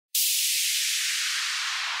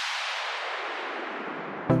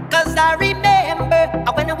'Cause I remember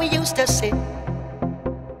when we used to sit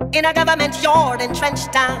in a government yard in Trench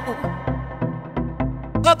Town,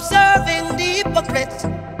 observing the hypocrites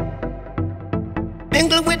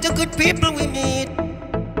mingle with the good people we meet.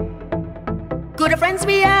 Good friends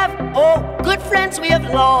we have, oh, good friends we have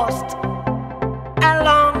lost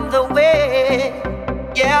along the way.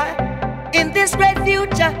 Yeah, in this great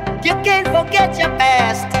future, you can't forget your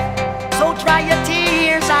past. So dry your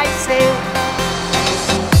tears, I say.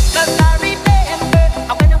 'Cause I remember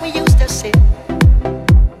when we used to sit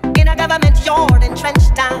in a government yard in Trench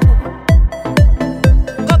Town,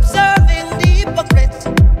 observing the hypocrites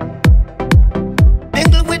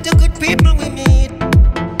mingle with the good people we meet.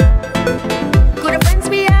 Good friends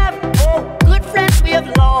we have, oh, good friends we have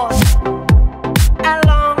lost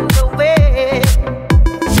along the way.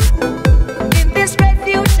 In this great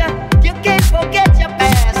future, you can't forget your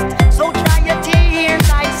past. So dry your tears,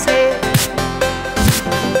 I say.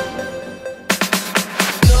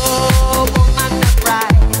 No woman not cry.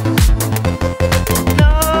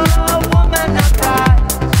 No woman not cry.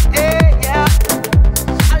 Hey, yeah.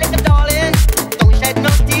 I like a darling, don't shed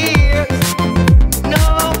no tears. No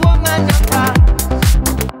woman not cry.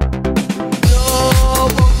 No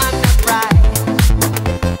woman not cry.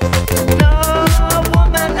 No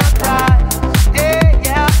woman not cry. Hey,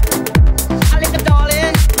 yeah. I like a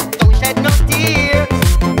darling, don't shed no tears.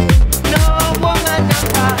 No woman not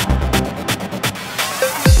cry.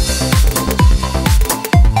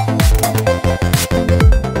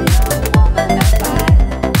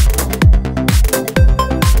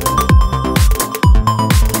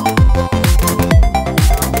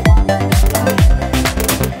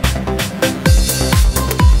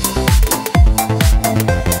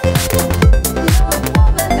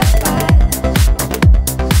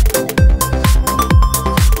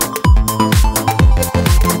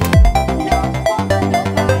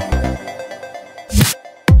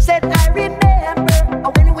 Said I remember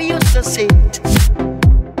when we used to sit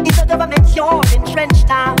in the government yard in Trench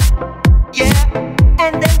Town. Yeah,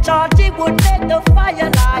 and then Georgie would make the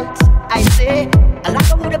firelights. I say, like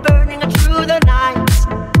a wood burning through the night.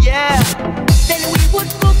 Yeah, then we would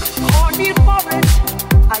cook cornmeal porridge.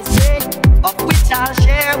 I say, of which I'll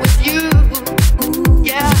share with you.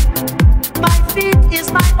 Yeah, my feet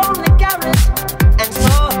is my only carrot, and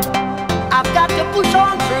so I've got to push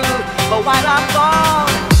on through. But while I'm gone,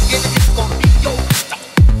 everything's gonna be alright.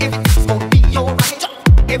 Everything's gonna be alright.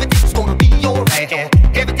 Everything's gonna be alright.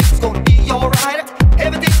 Everything's gonna be alright.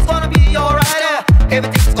 Everything's gonna be alright.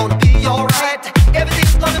 Everything's gonna be alright.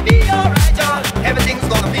 Everything's gonna be alright, y'all. Everything's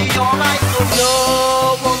gonna be alright. So no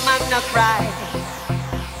woman not cry.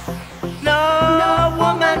 No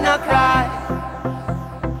woman not cry.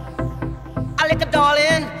 I like a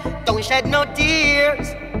darling, don't shed no tears.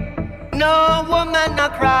 No woman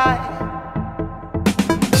not cry.